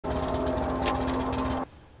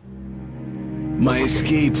My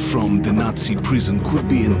escape from the Nazi prison could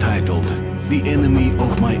be entitled "The Enemy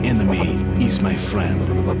of My Enemy is My Friend."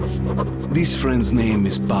 This friend's name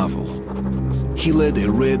is Pavel. He led a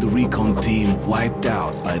Red Recon team wiped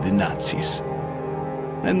out by the Nazis.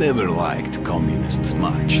 I never liked communists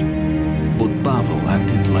much, but Pavel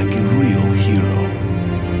acted like a real hero.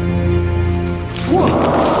 Whoa!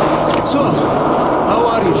 So, how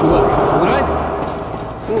are you, Chuvak? All right?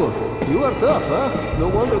 Oh, you are tough, huh? No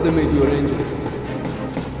wonder they made you a ranger.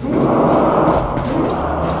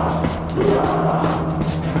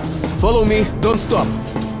 Follow me, don't stop.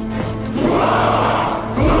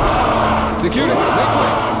 Security, make way!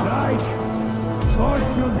 Right.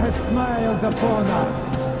 Fortune has smiled upon us.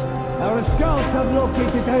 Our scouts have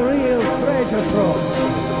located a real treasure trove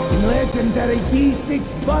in legendary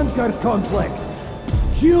D6 bunker complex.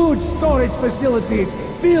 Huge storage facilities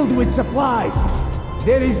filled with supplies.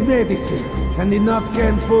 There is medicine and enough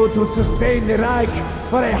canned food to sustain the Reich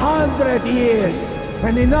for 100 years.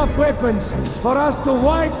 And enough weapons for us to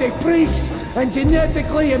wipe the freaks and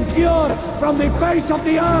genetically impure from the face of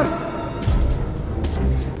the earth.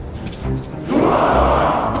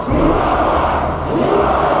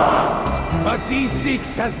 But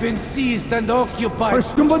D6 has been seized and occupied.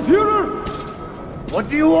 Sturmbannführer! What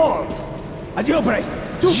do you want? A jailbreak!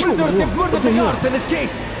 Two prisoners have murdered the guards and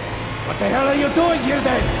escaped! What the hell are you doing here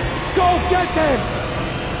then? Go get them!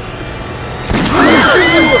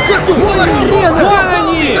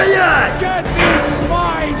 Get these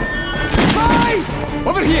swine! Guys!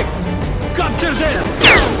 Over here! Capture them!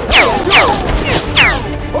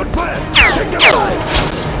 On fire! Take them alive!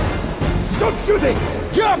 Stop shooting!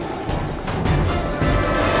 Jump!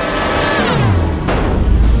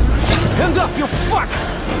 Hands up, you fuck!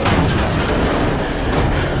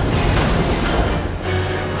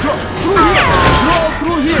 Through here! Crawl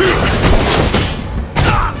through here!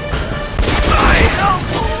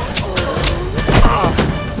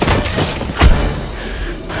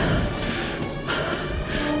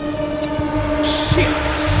 Shit!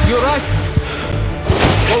 You right?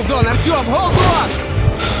 Hold on, Artyom, hold on!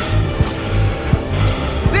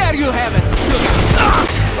 There you have it, sucker!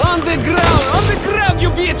 On the ground, you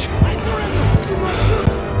bitch! I surrender! Do not shoot!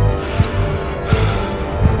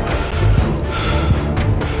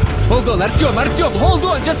 Hold on, Artyom, hold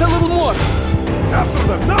on, just a little more! After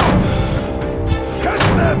them, now! Catch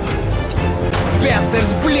them!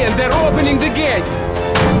 Bastards, блин, they're opening the gate!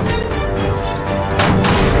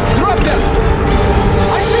 Drop them!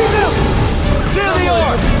 I see them! There they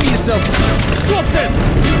are! Piece of... Stop them!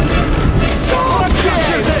 Stop!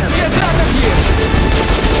 Okay, let's get out of here!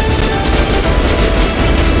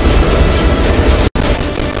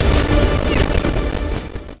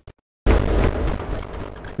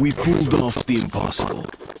 We pulled off the impossible.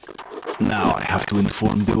 Now I have to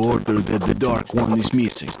inform the Order that the Dark One is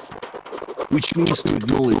missing, which means to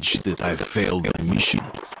acknowledge that I've failed my mission.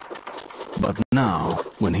 But now,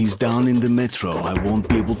 when he's down in the metro, I won't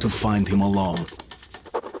be able to find him alone.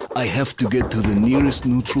 I have to get to the nearest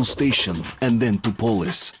neutral station and then to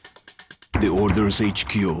Polis, the Order's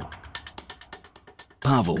HQ.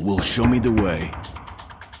 Pavel will show me the way.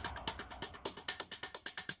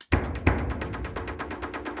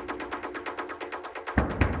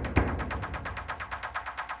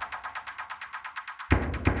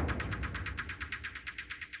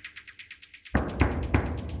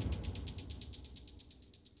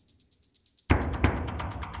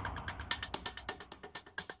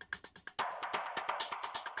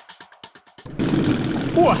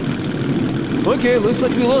 Okay, looks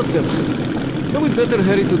like we lost them. But we'd better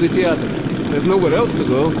hurry to the theater. There's nowhere else to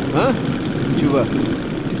go, huh? Chuvak.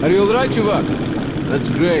 Are you alright, Chuvak? That's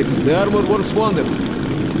great. The armor works wonders.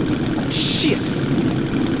 Shit!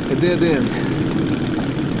 A dead end.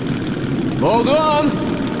 Hold on!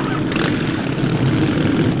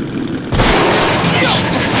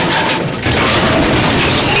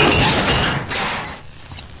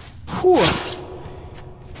 Whew.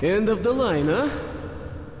 End of the line, huh?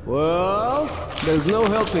 Well, there's no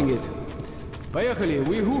helping it. Поехали,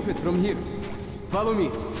 we hoof it from here. Follow me.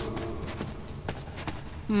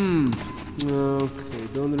 Okay,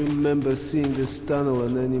 don't remember seeing this tunnel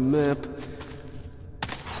on any map.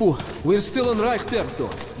 Phew, we're still on Reich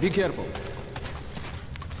territory. Be careful.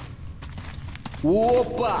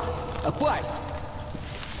 Опа! A pipe!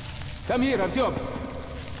 Come here, Artyom.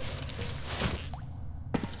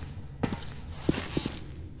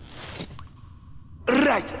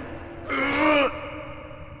 Right!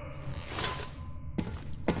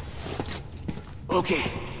 Okay.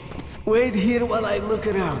 Wait here while I look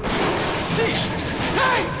around. See!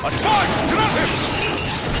 Hey! A spy! Grab him!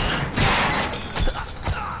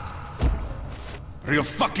 Real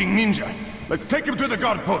fucking ninja. Let's take him to the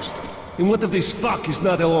guard post. And what if this fuck is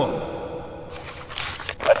not alone?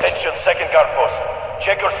 Attention, second guard post.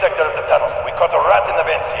 Check your sector of the tunnel. We caught a rat in the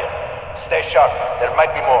vents here. Stay sharp. There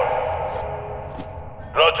might be more.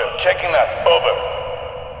 Roger. Checking that. Over.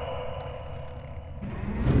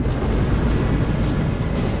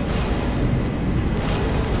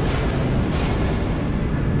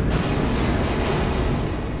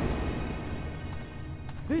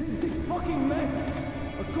 This is a fucking mess!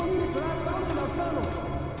 A communist rat found in our tunnels!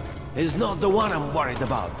 Is not the one I'm worried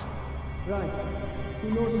about. Right.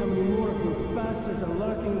 Who knows how many more of those bastards are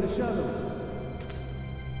lurking in the shadows?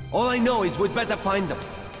 All I know is we'd better find them.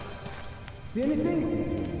 See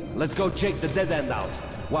anything? Let's go check the dead end out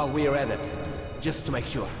while we're at it, just to make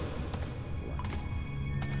sure.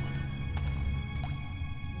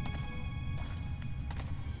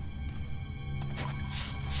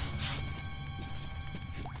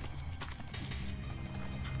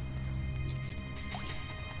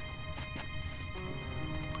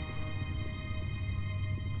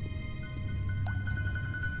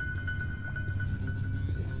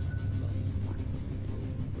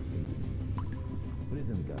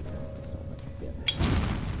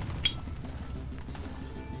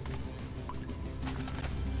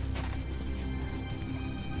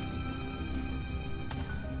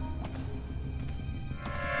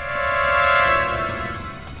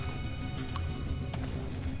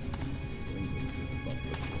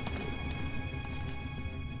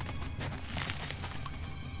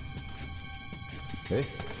 Hey?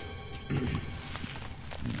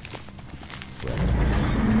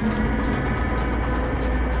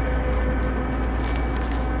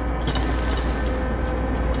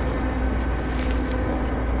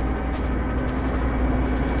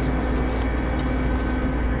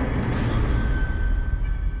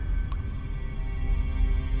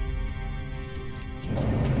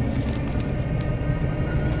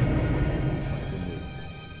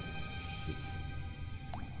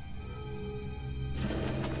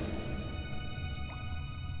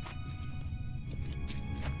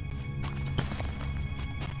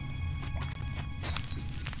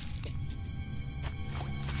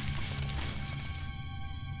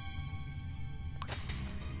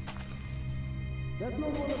 That's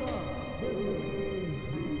not one of ours.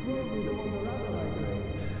 It's probably the one the rat like.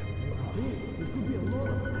 There could be a lot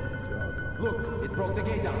of them. Look, it broke the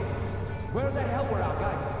gate down. Where the hell were our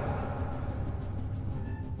guys?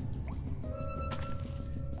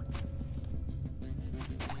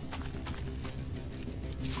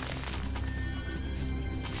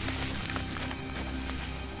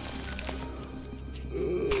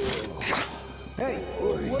 Hey,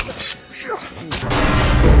 what the...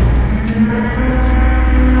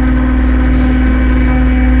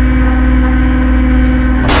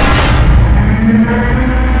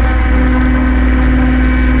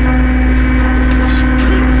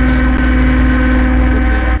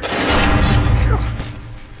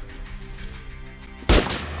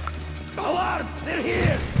 Alarm! They're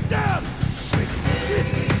here! Down! Shit!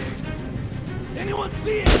 Anyone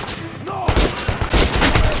see it? No!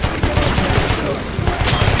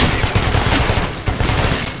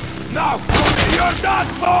 Now, you're done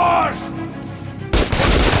for!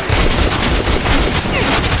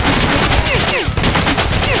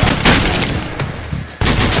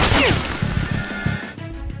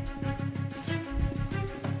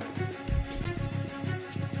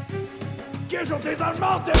 Casualties are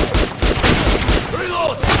mounted!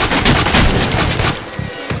 Reload!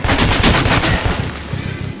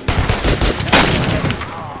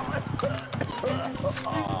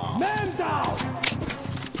 Man down!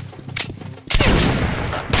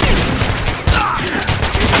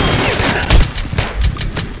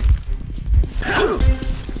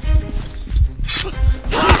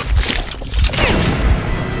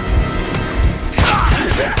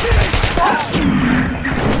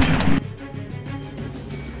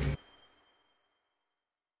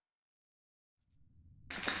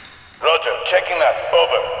 Roger, checking that.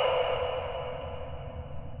 Over.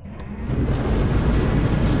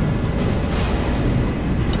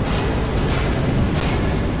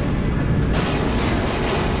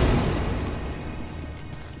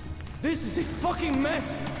 This is a fucking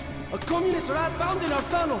mess! A communist rat found in our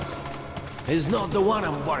tunnels! Is not the one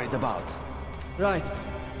I'm worried about. Right.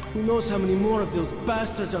 Who knows how many more of those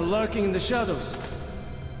bastards are lurking in the shadows?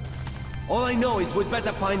 All I know is we'd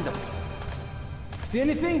better find them. See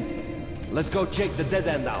anything? Let's go check the dead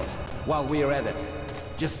end out while we're at it,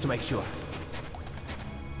 just to make sure.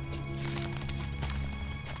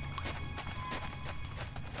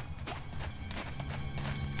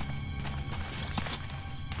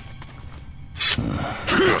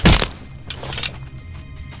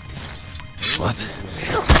 What?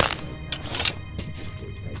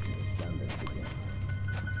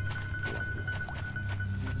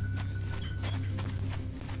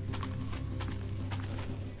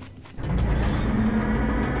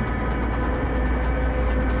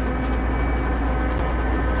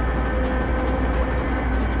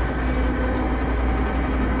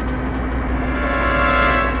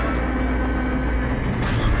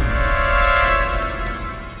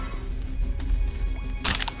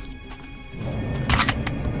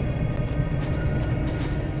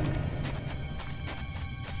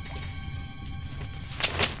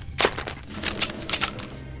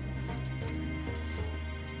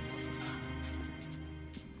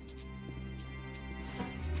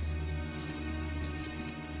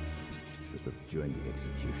 Join the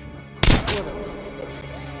executioner.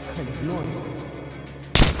 What kind of noise?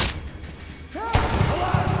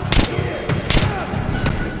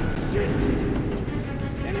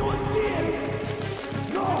 Anyone see him?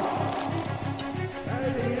 No!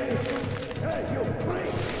 Hey, you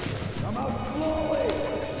freak! Come out slowly!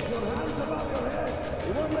 Your hands above your head!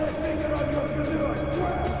 You won't lay a finger on your canoe, I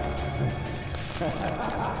swear!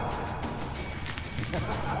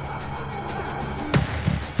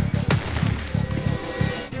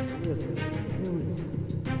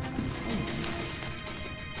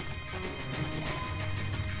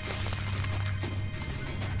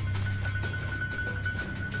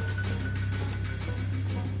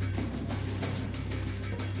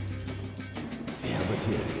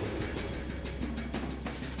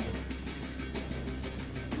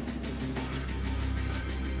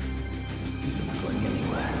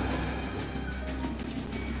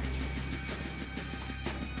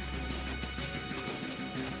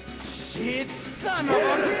 Shit, son of a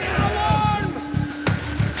coward!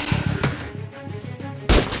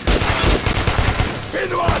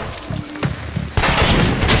 Spin one!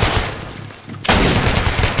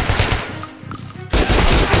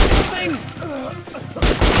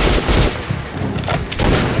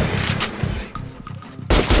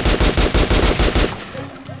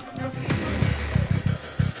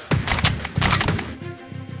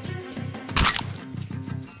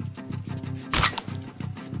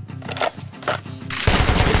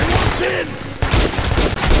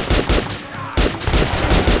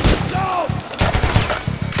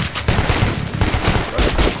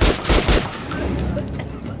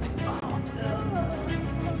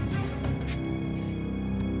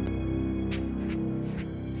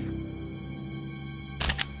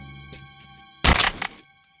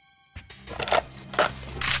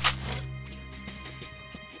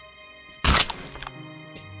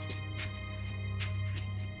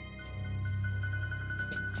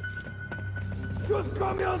 Just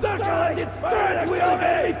come here, second! It's straight! We are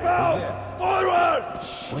ready, pal! Forward!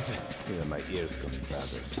 What the? Yeah, my ears going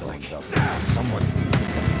faster. It's like someone.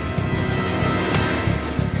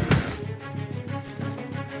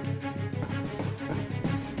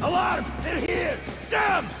 Alarm! They're here!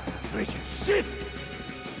 Damn! Freaking shit!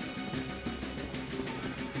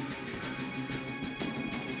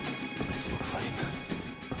 Let's look for him.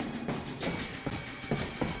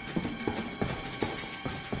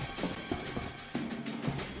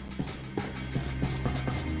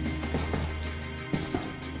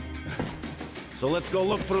 So let's go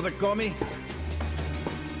look for the commie?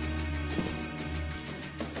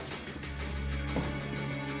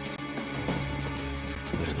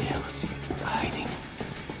 Where the hell is he hiding?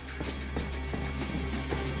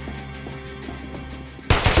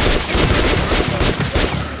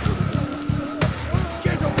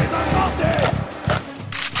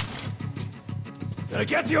 Did I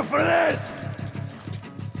get you for this?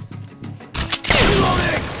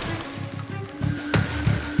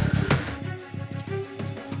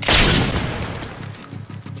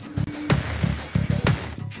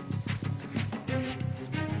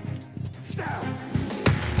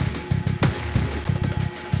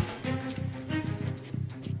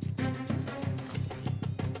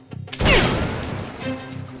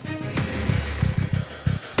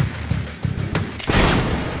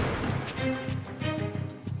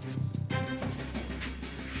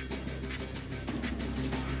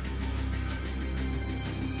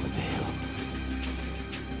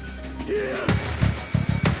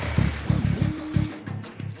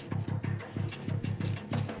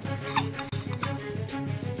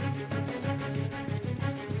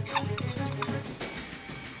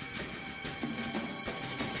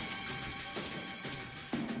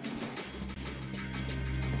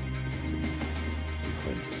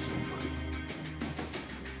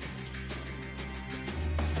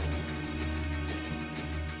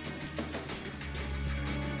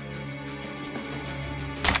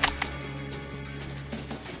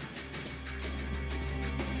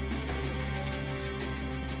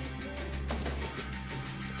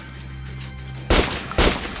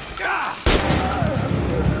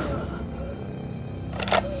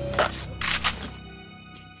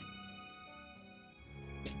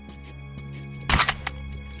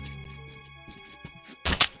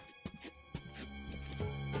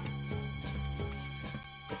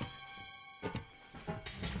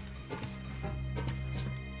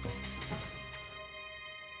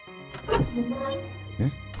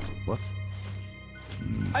 What?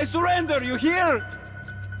 I surrender, you hear?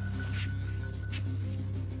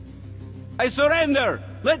 I surrender!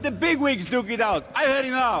 Let the bigwigs duke it out! I've had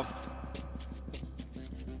enough!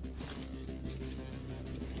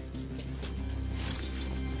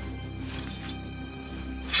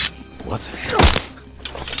 What?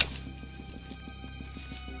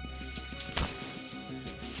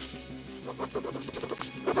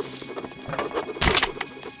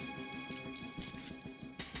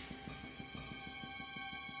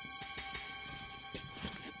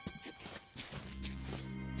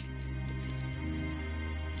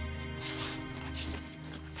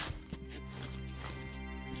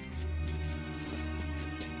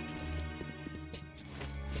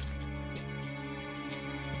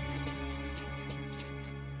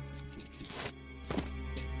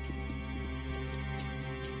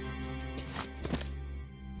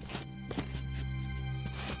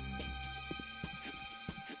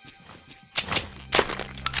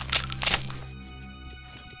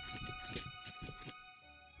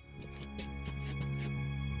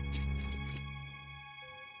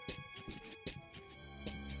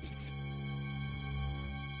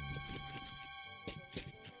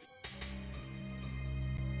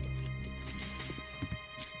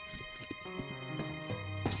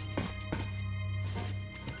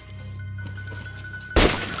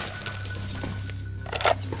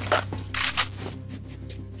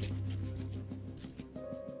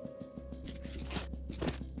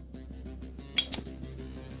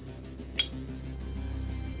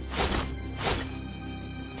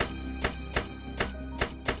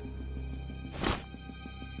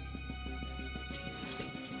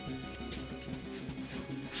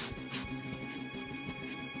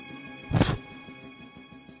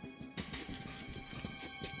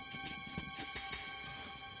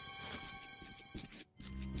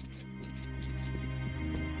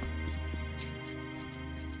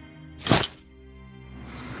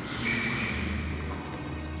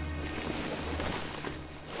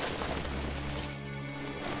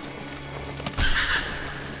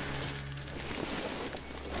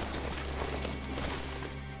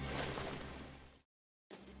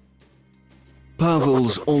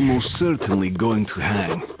 Pavel's almost certainly going to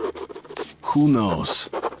hang. Who knows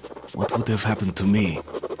what would have happened to me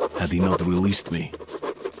had he not released me?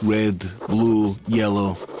 Red, blue,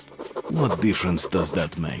 yellow, what difference does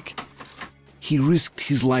that make? He risked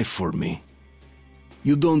his life for me.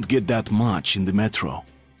 You don't get that much in the metro.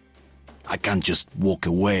 I can't just walk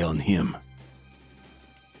away on him.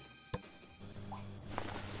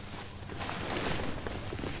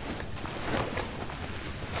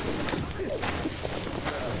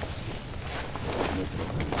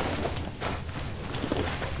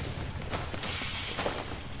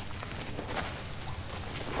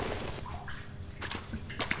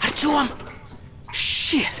 Artyom!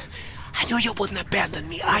 Shit! I knew you wouldn't abandon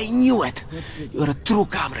me. I knew it. You're a true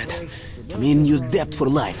comrade. Me and you debt for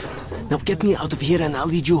life. Now get me out of here and I'll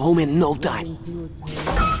lead you home in no time.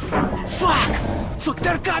 Fuck! Fuck,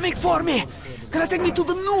 they're coming for me! Gonna take me to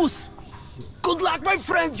the noose! Good luck, my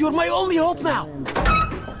friend! You're my only hope now!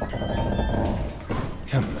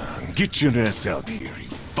 Come on, get your ass out here, you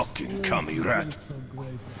fucking commie rat.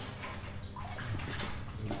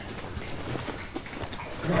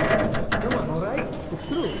 Come on, alright? It's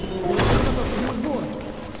true.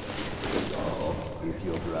 If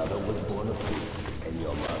your brother was born a freak and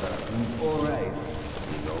your mother seems alright,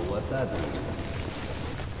 you know what that means.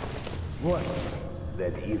 What?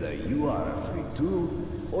 That either you are a freak too,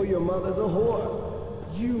 or your mother's a whore.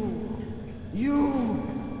 You!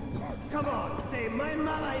 Come on, say my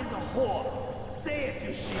mother is a whore. Say it,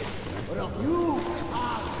 you shit. Or else you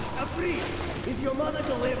are a freak. If your mother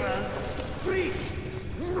delivers, freaks.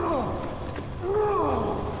 No!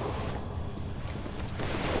 No!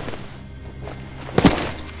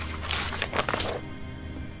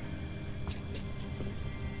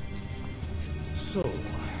 So,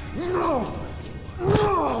 No!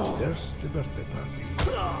 No! there's the birthday party. I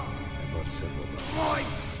bought several. My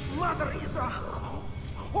mother is a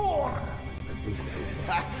whore!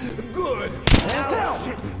 Good! Hell!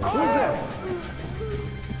 Shit! Who's that?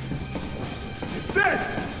 He's dead!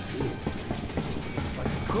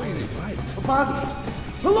 Crazy, right? A body!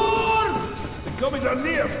 Lord! The commies are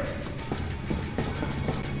near!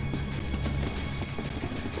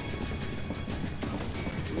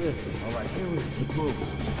 Alright, here we see. Move.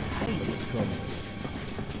 I think it's coming.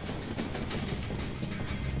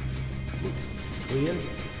 Clear?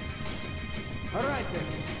 Alright then.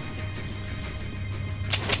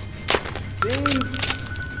 Seems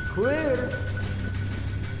clear.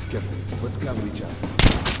 Careful, let's cover each other.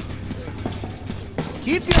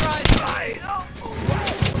 Keep your eyes right!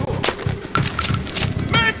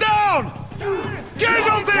 Man down!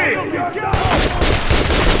 Casualty!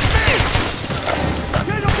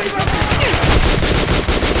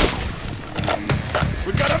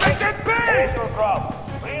 We gotta make that pay!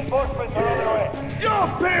 Reinforcements are on their way. You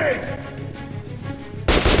pig!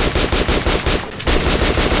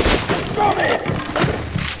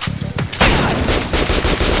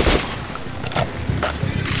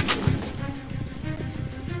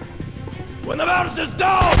 When the mouse is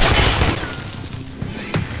down!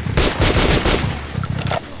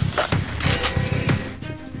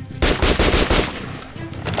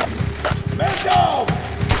 Man down!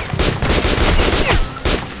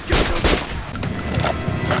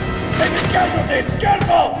 Taking casualties!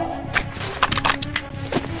 Careful!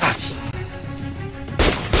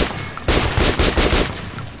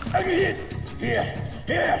 Here!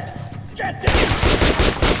 Here! Get this!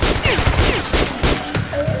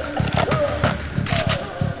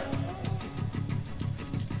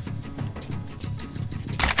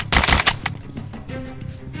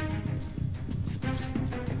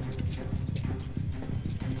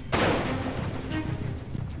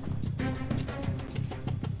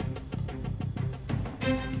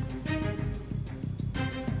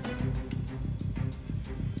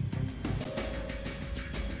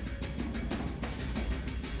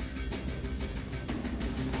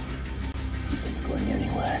 Going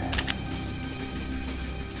anywhere.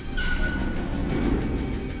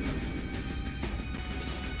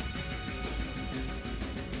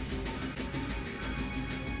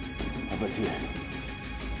 Over here.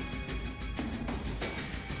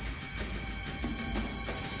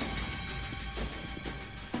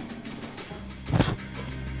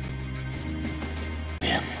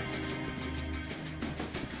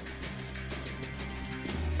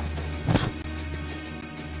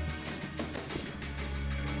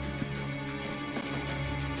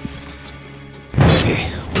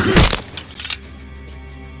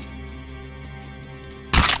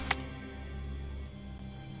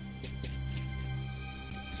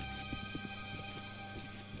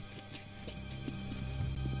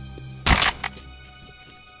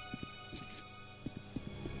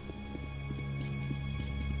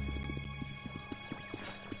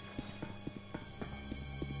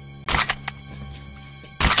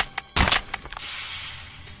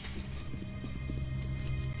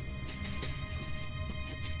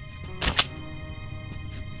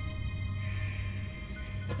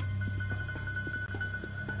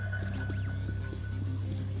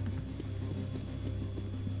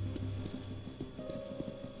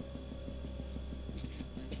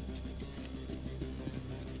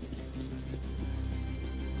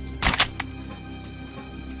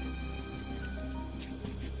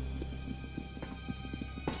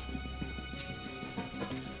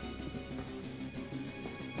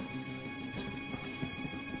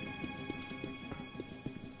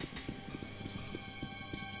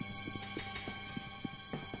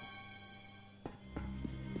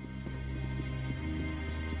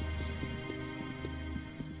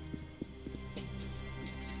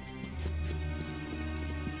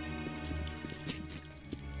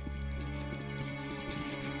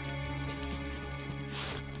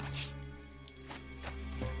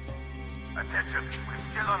 Attention, we're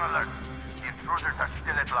still on alert. The intruders are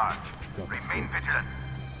still at large. Remain vigilant.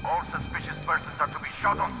 All suspicious persons are to be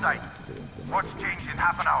shot on sight. Watch change in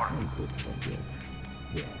half an hour.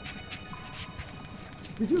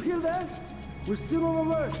 Did you hear that? We're still on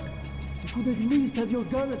alert. You could at least have your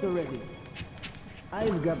gun at the ready.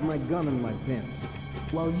 I've got my gun in my pants,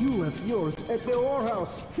 while you left yours at the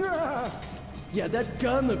whorehouse. Yeah, that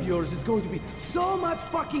gun of yours is going to be so much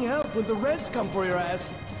fucking help when the Reds come for your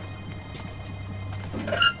ass.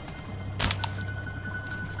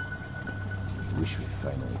 Wish we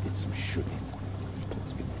finally did some shooting.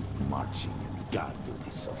 It's been marching and guard duty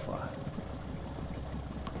so far.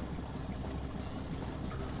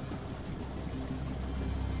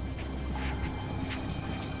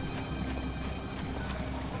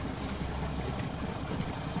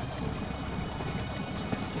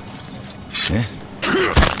 Eh?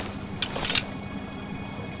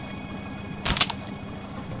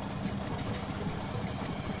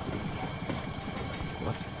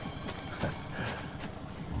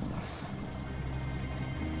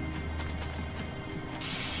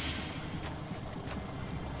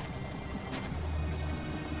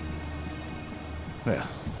 Well,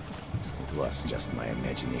 it was just my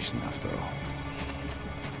imagination after all.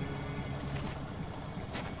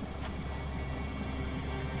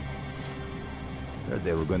 Heard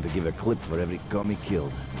they were going to give a clip for every commie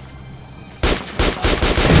killed.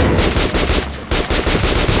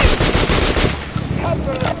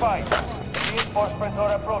 Capture the spy. Reinforcements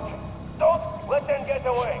are approaching. Don't let them get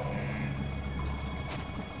away.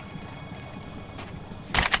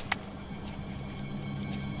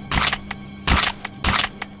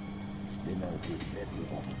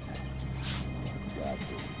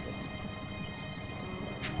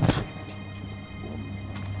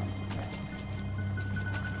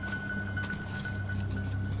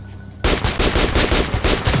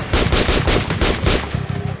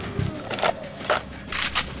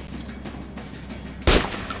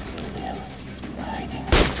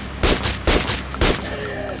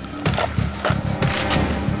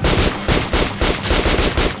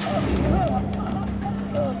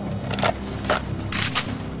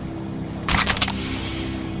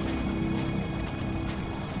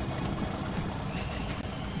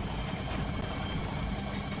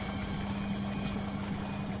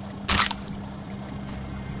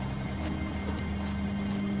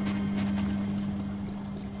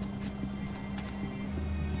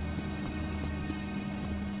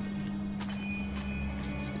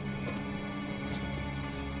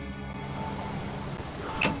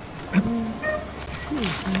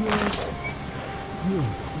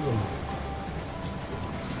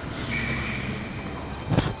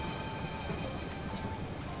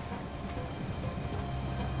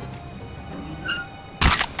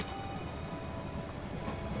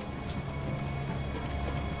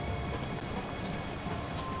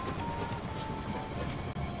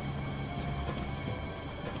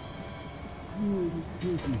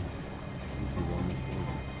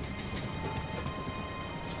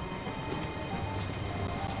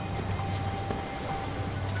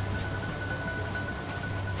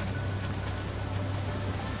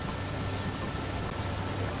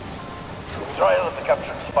 Trial of the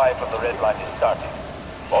captured spy from the Red Line is starting.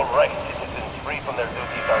 All right, citizens free from their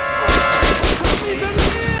duties are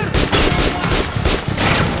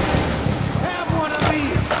Have one of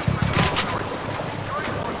these!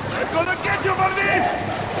 I'm gonna get you for this!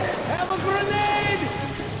 Have a grenade!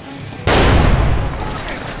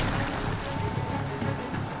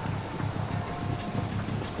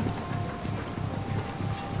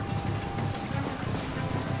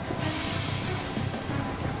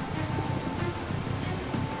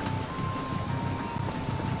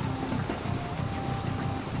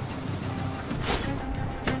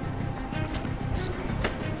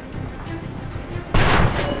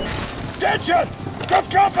 Attention! Got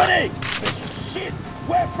company! Shit!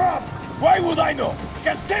 Where from? Why would I know?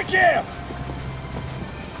 Just take care!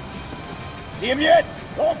 See him yet?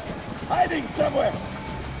 Oh, hiding somewhere.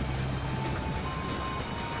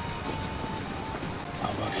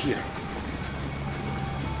 How about here?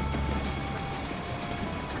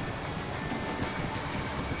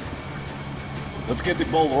 Let's get the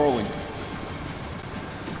ball rolling.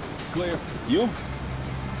 Clear. You?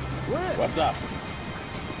 Where? What's up?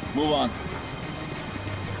 Move on.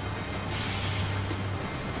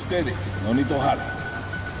 Steady. No need to hurry.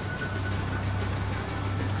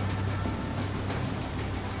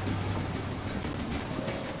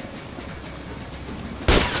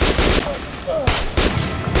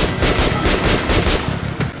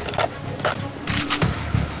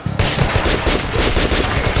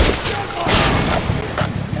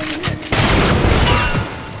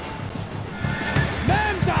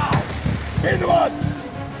 Man down! Hit one!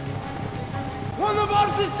 One of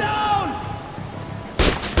ours is down!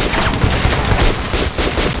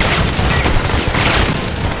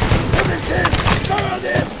 Everything! Cover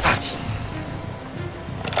them!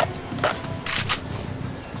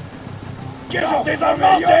 Casualties are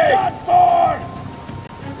mounting! You're done for!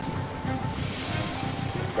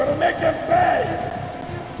 Gonna make them pay!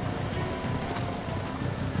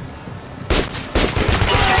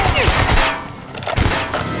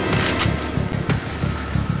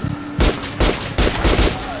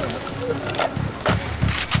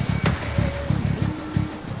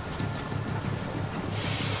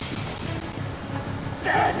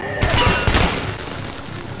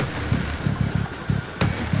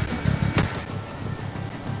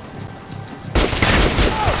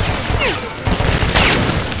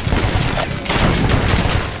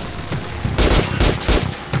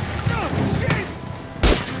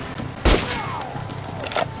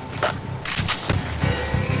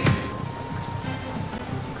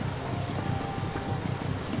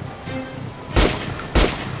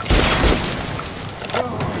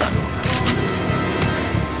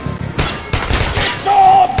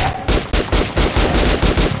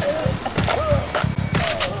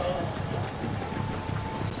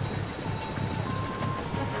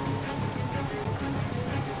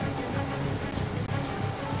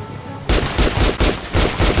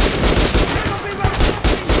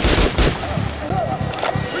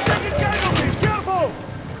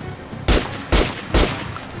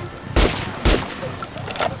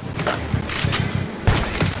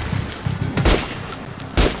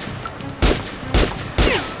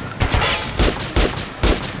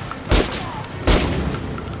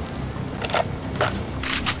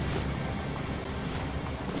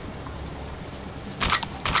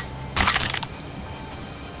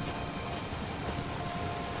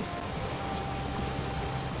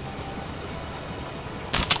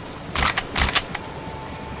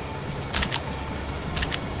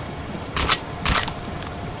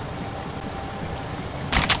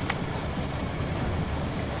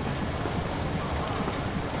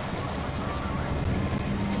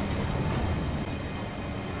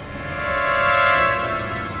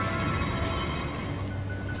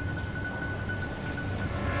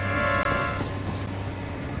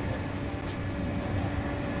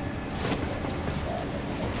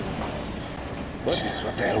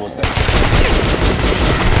 hell was that?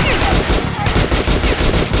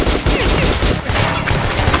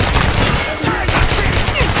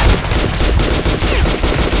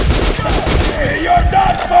 Hey, you're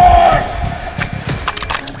done for!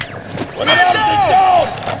 When the house is down!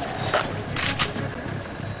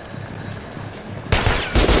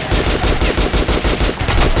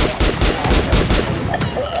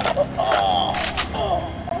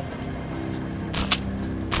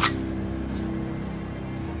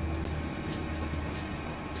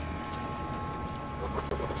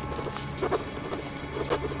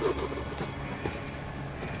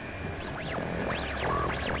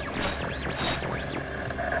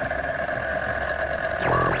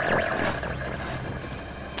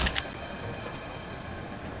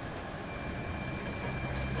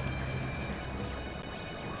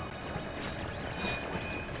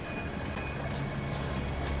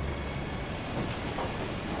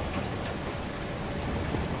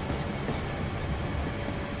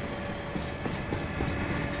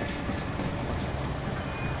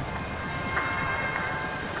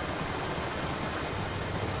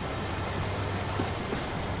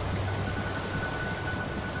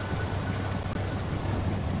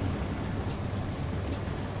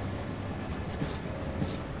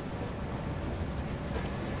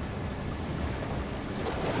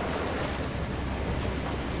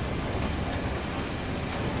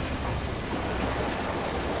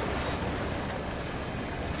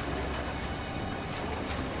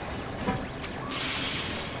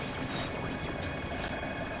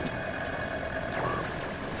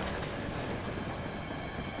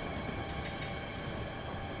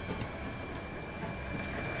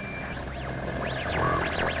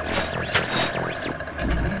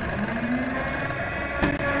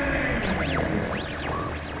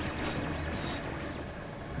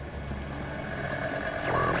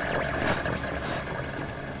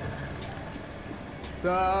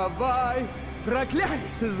 Давай,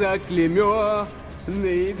 проклятие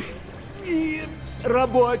заклеменный мир,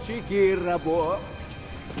 рабочики, рабо.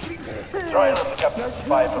 Trial of the Captain's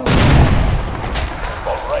 5.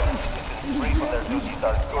 All right, citizens free from their duties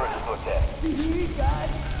are encouraged to attend.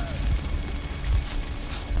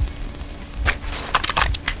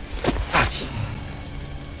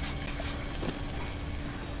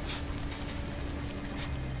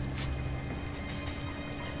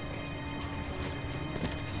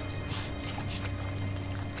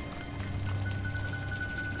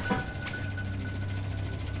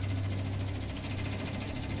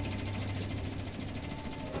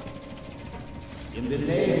 In the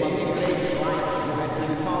name of the great light, you have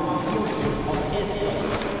been found guilty of Israel.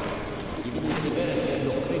 Given the severity of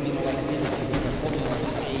your criminal activities in the form of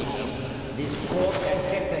creation, this court has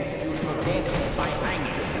sentenced you to death by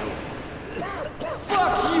hanging.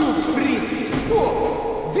 Fuck you, Fritz!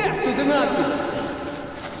 Oh, death to the Nazis!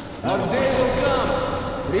 Our day will come!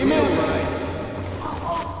 Remember!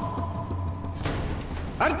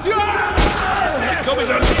 Artyom!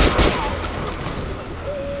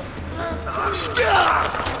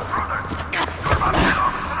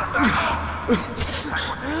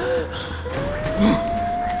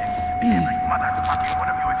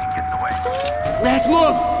 Let's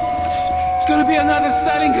move! It's gonna be another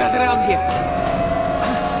Stalingrad around here!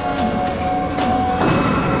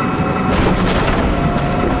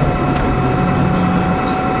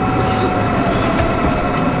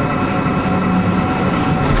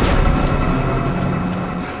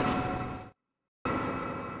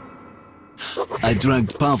 I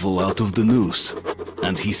dragged Pavel out of the noose,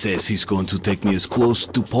 and he says he's going to take me as close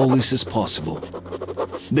to Polis as possible.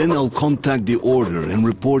 Then I'll contact the Order and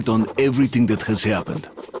report on everything that has happened.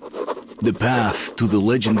 The path to the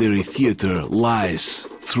legendary theater lies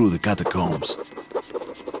through the catacombs.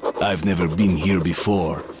 I've never been here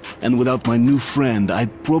before, and without my new friend,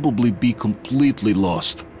 I'd probably be completely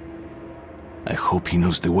lost. I hope he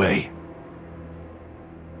knows the way.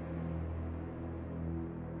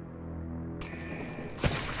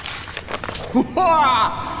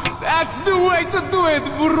 That's the way to do it,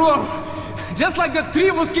 bro! Just like the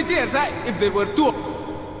three musketeers, if they were two.